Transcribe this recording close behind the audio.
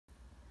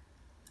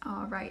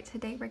All right,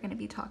 today we're going to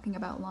be talking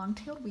about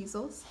long-tailed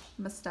weasels,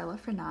 Mustela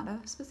frenata,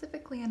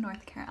 specifically in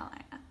North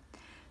Carolina.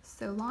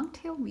 So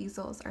long-tailed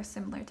weasels are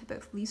similar to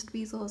both least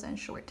weasels and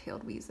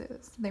short-tailed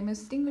weasels. Their most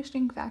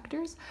distinguishing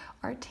factors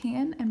are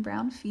tan and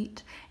brown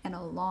feet and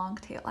a long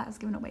tail, as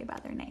given away by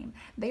their name.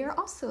 They are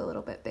also a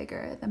little bit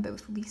bigger than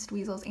both least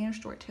weasels and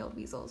short-tailed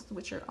weasels,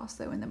 which are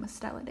also in the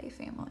Mustelidae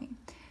family.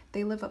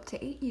 They live up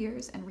to 8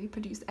 years and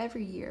reproduce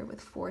every year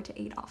with 4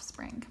 to 8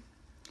 offspring.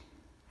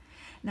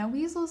 Now,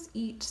 weasels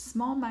eat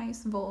small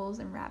mice, voles,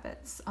 and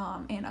rabbits,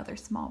 and other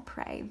small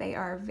prey. They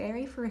are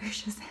very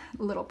ferocious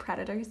little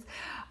predators,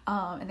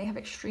 and they have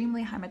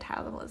extremely high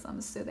metabolism,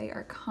 so they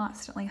are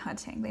constantly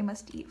hunting. They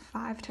must eat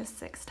 5 to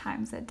 6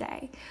 times a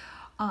day.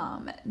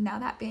 Now,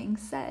 that being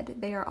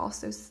said,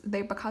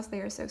 because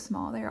they are so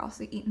small, they are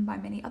also eaten by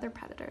many other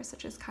predators,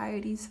 such as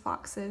coyotes,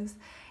 foxes,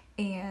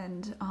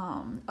 and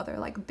other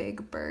like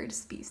big bird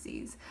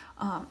species.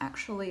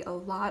 Actually, a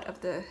lot of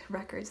the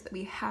records that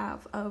we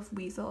have of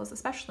weasels,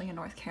 especially in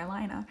North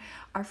Carolina,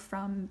 are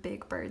from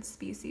big bird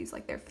species.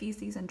 Like their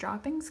feces and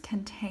droppings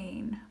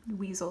contain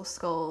weasel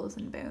skulls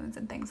and bones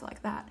and things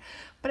like that.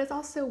 But it's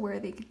also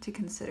worthy to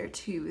consider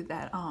too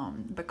that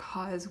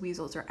because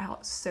weasels are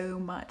out so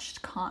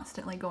much,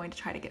 constantly going to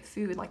try to get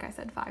food, like I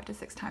said, 5 to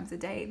 6 times a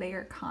day, they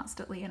are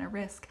constantly in a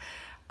risk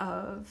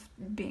of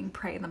being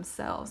prey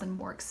themselves and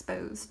more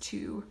exposed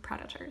to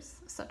predators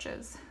such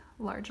as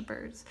large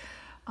birds.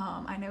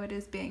 I know it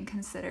is being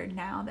considered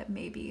now that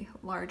maybe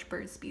large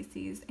bird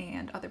species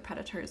and other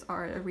predators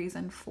are a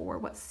reason for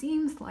what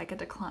seems like a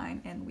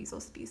decline in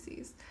weasel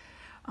species.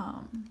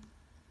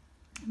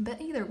 But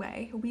either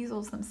way,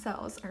 weasels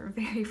themselves are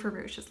very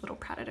ferocious little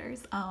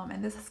predators,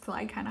 and this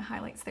slide kind of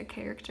highlights their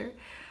character.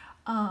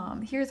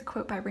 Here's a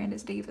quote by Brandon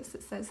Davis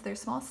that says, "Their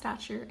small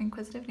stature,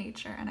 inquisitive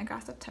nature, and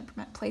aggressive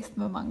temperament place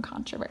them among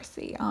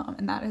controversy."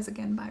 And that is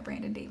again by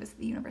Brandon Davis at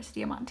the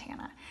University of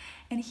Montana.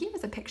 And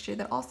here's a picture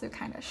that also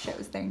kind of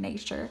shows their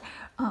nature.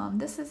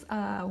 This is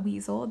a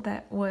weasel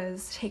that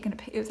was taken,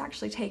 it was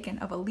actually taken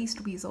of a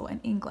least weasel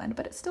in England,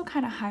 but it still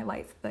kind of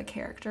highlights the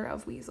character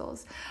of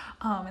weasels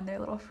and their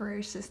little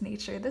ferocious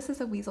nature. This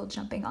is a weasel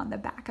jumping on the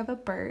back of a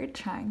bird,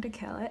 trying to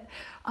kill it.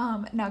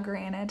 Now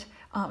granted,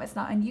 it's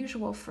not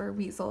unusual for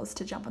weasels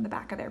to jump on the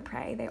back of their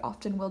prey. They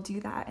often will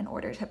do that in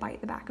order to bite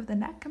the back of the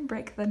neck and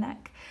break the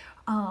neck.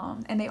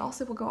 And they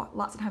also will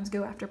lots of times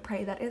go after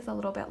prey that is a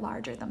little bit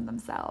larger than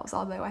themselves,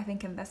 although I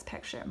think in this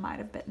picture it might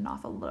have bitten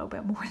off a little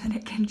bit more than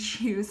it can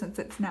chew since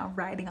it's now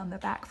riding on the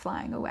back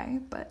flying away,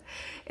 but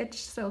it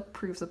still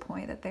proves a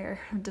point that they're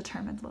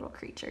determined little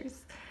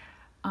creatures.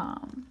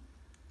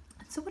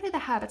 So what are the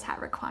habitat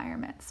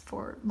requirements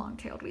for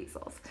long-tailed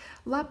weasels?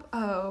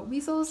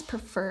 Weasels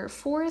prefer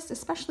forests,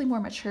 especially more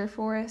mature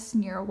forests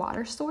near a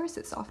water source.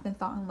 It's often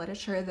thought in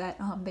literature that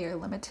they are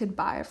limited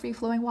by a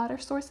free-flowing water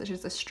source, such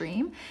as a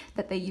stream,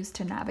 that they use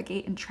to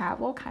navigate and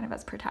travel, kind of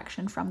as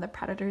protection from the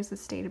predators, as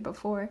stated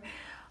before.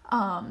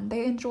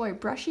 They enjoy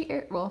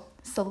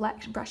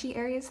select brushy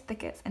areas,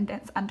 thickets, and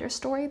dense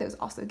understory. Those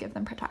also give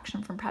them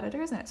protection from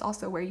predators, and it's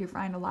also where you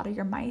find a lot of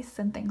your mice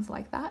and things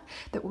like that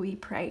that will be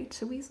prey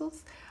to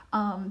weasels.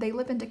 They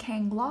live in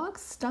decaying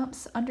logs,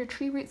 stumps, under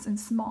tree roots, and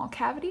small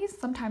cavities.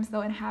 Sometimes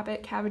they'll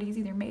inhabit cavities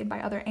either made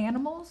by other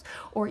animals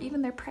or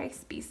even their prey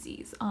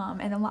species. And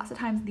then lots of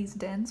times these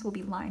dens will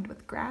be lined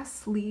with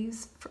grass,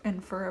 leaves,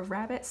 and fur of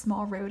rabbits,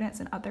 small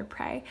rodents, and other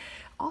prey.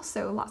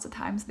 Also, lots of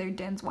times their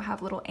dens will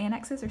have little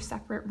annexes or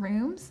separate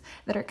rooms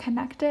that are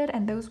connected,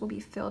 and those will be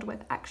filled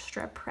with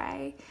extra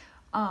prey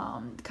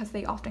because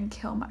they often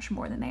kill much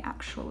more than they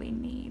actually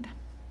need.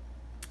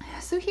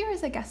 So here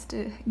is a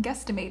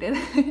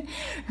guesstimated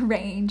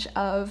range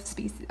of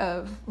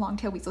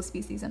long-tailed weasel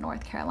species in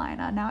North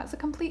Carolina. Now it's a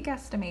complete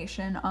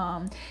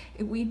guesstimation.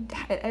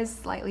 It is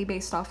slightly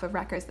based off of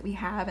records that we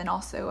have and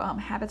also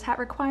habitat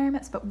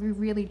requirements, but we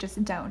really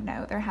just don't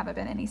know. There haven't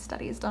been any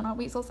studies done on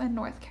weasels in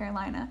North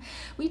Carolina.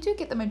 We do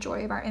get the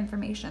majority of our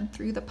information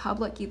through the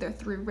public, either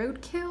through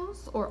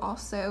roadkills or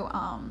also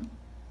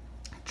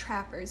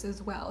trappers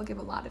as well give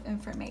a lot of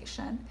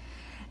information.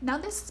 Now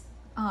this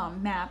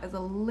map is a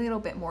little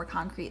bit more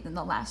concrete than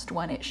the last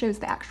one. It shows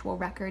the actual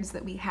records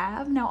that we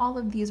have. Now all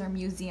of these are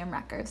museum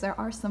records. There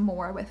are some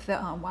more with the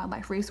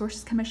Wildlife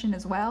Resources Commission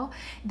as well.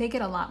 They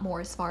get a lot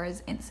more as far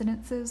as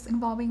incidences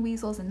involving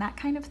weasels and that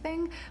kind of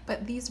thing,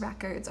 but these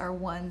records are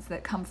ones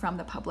that come from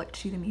the public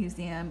to the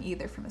museum,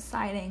 either from a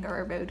sighting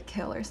or a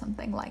roadkill or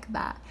something like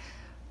that.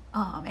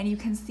 And you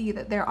can see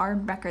that there are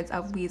records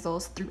of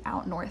weasels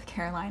throughout North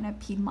Carolina,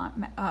 Piedmont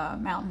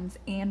mountains,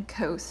 and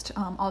coast,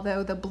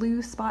 although the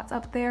blue spots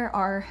up there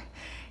are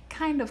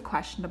kind of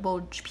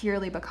questionable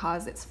purely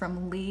because it's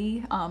from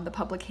Lee, the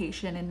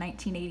publication in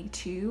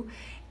 1982,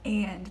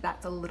 and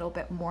that's a little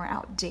bit more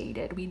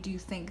outdated. We do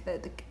think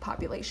that the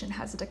population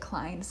has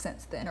declined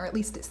since then, or at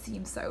least it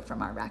seems so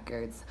from our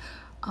records.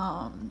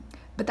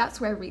 But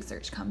that's where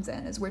research comes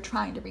in, is we're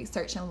trying to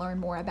research and learn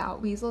more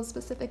about weasels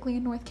specifically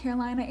in North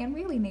Carolina and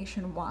really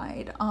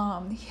nationwide.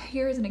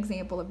 Here's an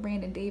example of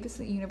Brandon Davis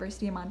at the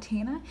University of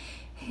Montana.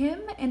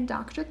 Him and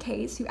Dr.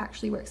 Case, who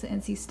actually works at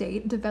NC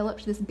State,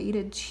 developed this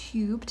baited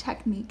tube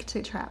technique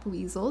to trap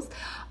weasels.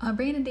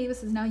 Brandon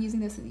Davis is now using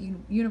this at the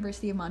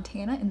University of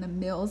Montana in the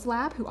Mills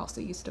lab, who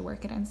also used to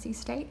work at NC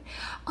State.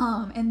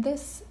 And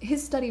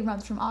his study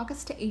runs from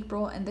August to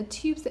April, and the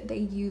tubes that they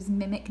use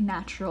mimic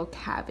natural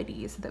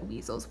cavities that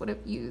weasels would have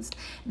used.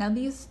 Now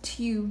these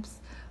tubes,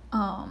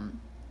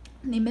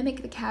 they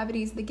mimic the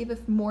cavities. They give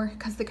it more,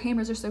 because the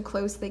cameras are so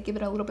close, they give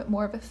it a little bit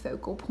more of a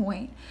focal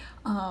point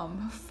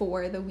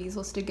for the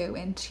weasels to go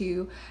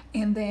into.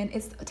 And then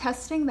it's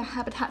testing the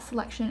habitat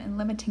selection and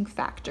limiting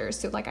factors.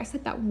 So like I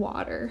said, that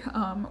water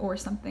or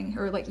something,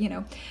 or like,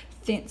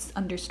 fence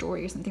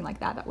understory or something like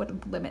that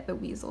would limit the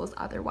weasels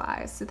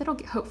otherwise. So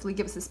that'll hopefully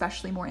give us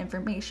especially more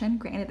information.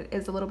 Granted, it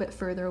is a little bit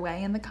further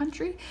away in the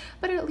country,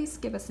 but it'll at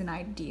least give us an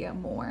idea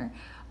more.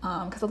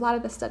 Because a lot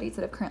of the studies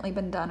that have currently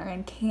been done are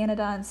in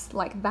Canada and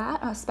like that,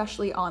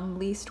 especially on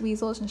least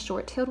weasels and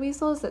short-tailed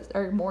weasels that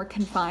are more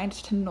confined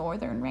to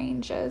northern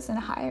ranges and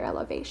higher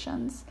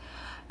elevations.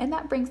 And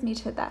that brings me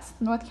to this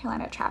North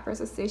Carolina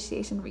Trappers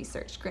Association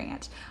research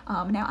grant.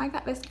 Now I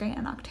got this grant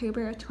in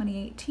October of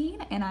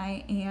 2018, and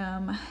I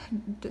am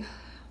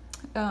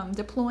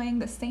deploying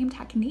the same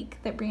technique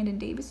that Brandon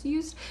Davis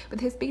used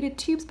with his baited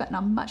tubes, but on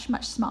a much,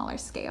 much smaller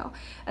scale.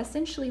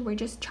 Essentially, we're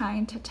just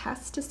trying to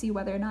test to see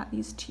whether or not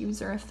these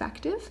tubes are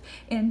effective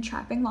in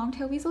trapping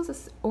long-tailed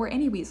weasels, or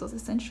any weasels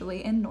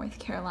essentially, in North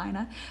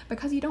Carolina,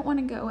 because you don't want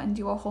to go and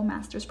do a whole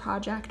master's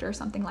project or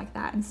something like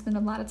that and spend a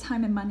lot of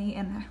time and money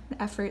and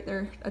effort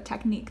or a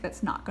technique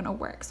that's not going to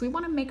work. So we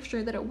want to make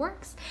sure that it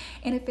works,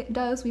 and if it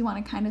does, we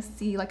want to kind of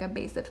see like a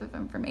basis of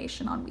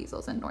information on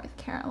weasels in North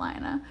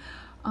Carolina.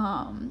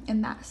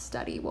 And that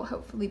study will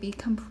hopefully be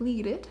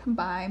completed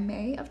by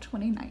May of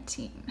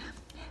 2019.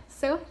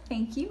 So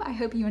thank you. I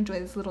hope you enjoy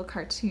this little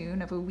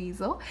cartoon of a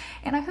weasel,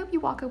 and I hope you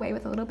walk away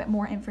with a little bit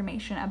more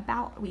information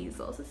about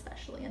weasels,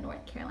 especially in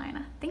North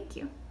Carolina. Thank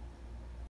you.